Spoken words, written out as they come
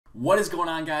What is going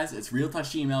on, guys? It's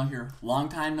RealTutsGML here. Long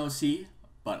time no see,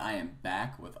 but I am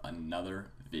back with another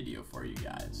video for you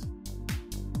guys.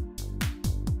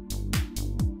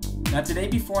 Now today,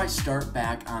 before I start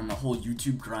back on the whole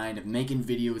YouTube grind of making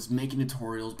videos, making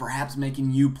tutorials, perhaps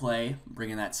making you play,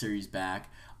 bringing that series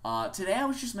back, today I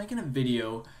was just making a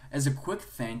video as a quick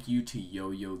thank you to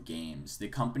YoYoGames, the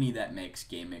company that makes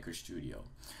Game Maker Studio.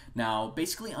 Now,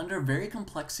 basically under a very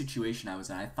complex situation I was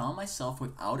in, I found myself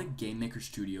without a Game Maker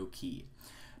Studio key.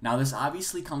 Now this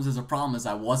obviously comes as a problem as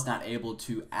I was not able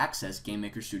to access Game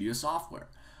Maker Studio software.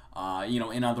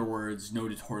 In other words, no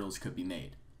tutorials could be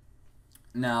made.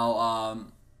 Now,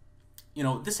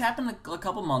 this happened a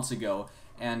couple months ago,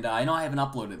 and I know I haven't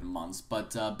uploaded in months,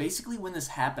 but basically when this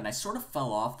happened, I sort of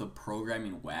fell off the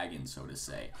programming wagon, so to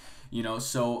say.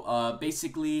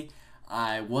 Basically,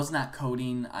 I was not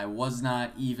coding, I was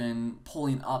not even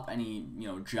pulling up any,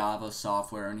 Java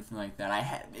software or anything like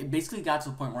that. It basically got to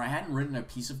the point where I hadn't written a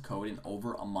piece of code in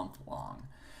over a month long.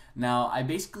 Now, I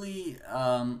basically,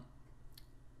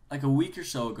 like a week or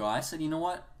so ago, I said, you know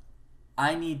what?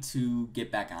 I need to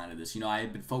get back onto this. I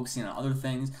had been focusing on other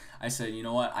things. I said, you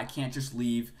know what? I can't just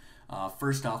leave,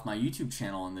 first off, my YouTube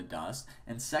channel in the dust,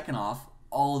 and second off,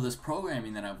 all of this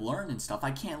programming that I've learned and stuff,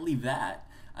 I can't leave that.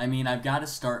 I mean, I've got to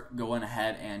start going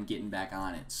ahead and getting back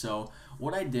on it. So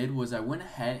what I did was I went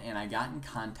ahead and I got in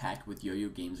contact with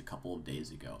YoYoGames a couple of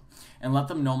days ago and let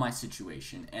them know my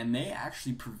situation. And they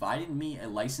actually provided me a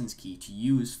license key to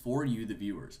use for you, the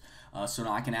viewers. So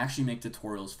now I can actually make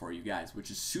tutorials for you guys,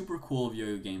 which is super cool of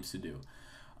YoYoGames to do.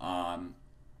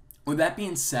 With that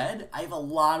being said, I have a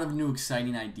lot of new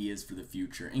exciting ideas for the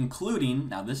future, including,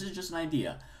 now this is just an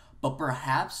idea, but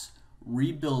perhaps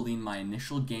rebuilding my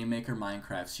initial Game Maker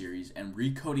Minecraft series and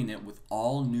recoding it with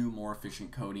all new, more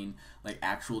efficient coding, like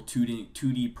actual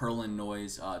 2D Perlin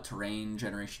noise, terrain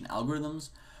generation algorithms,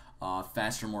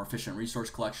 faster, more efficient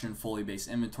resource collection, fully based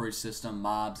inventory system,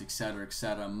 mobs,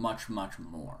 etc., much, much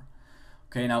more.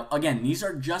 Okay, now again, these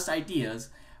are just ideas,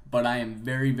 but I am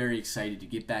very, very excited to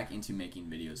get back into making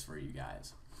videos for you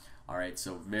guys. Alright,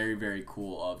 so very, very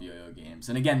cool of YoYoGames.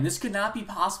 And again, this could not be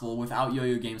possible without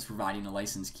YoYoGames providing a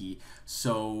license key,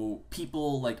 so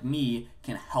people like me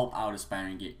can help out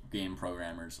aspiring game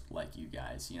programmers like you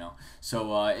guys,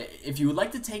 So if you would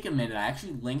like to take a minute, I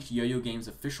actually linked YoYoGames'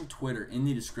 official Twitter in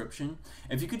the description.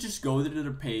 If you could just go to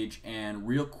their page and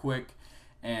real quick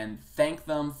and thank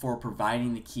them for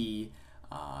providing the key,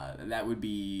 that would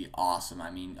be awesome.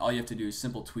 I mean, all you have to do is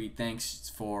simple tweet, thanks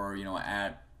for,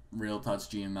 at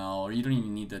RealTutsGML, or you don't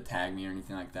even need to tag me or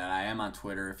anything like that. I am on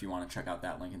Twitter if you want to check out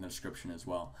that link in the description as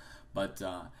well. But,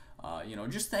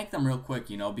 just thank them real quick,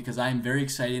 because I am very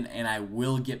excited and I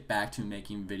will get back to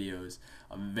making videos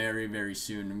very, very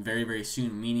soon. And very, very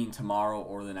soon, meaning tomorrow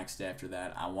or the next day after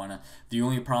that. The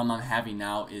only problem I'm having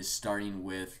now is starting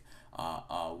with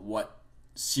what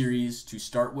series to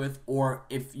start with, or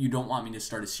if you don't want me to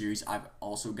start a series, I've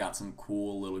also got some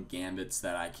cool little gambits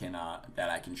that I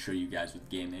can show you guys with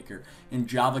Game Maker. In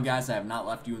Java, guys, I have not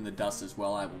left you in the dust as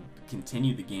well. I will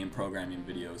continue the game programming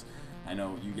videos. I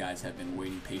know you guys have been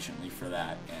waiting patiently for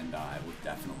that, and I will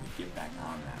definitely get back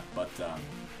on that. But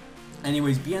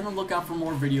anyways, be on the lookout for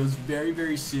more videos very,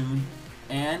 very soon,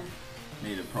 and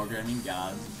may the programming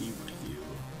gods be with you.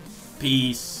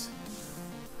 Peace.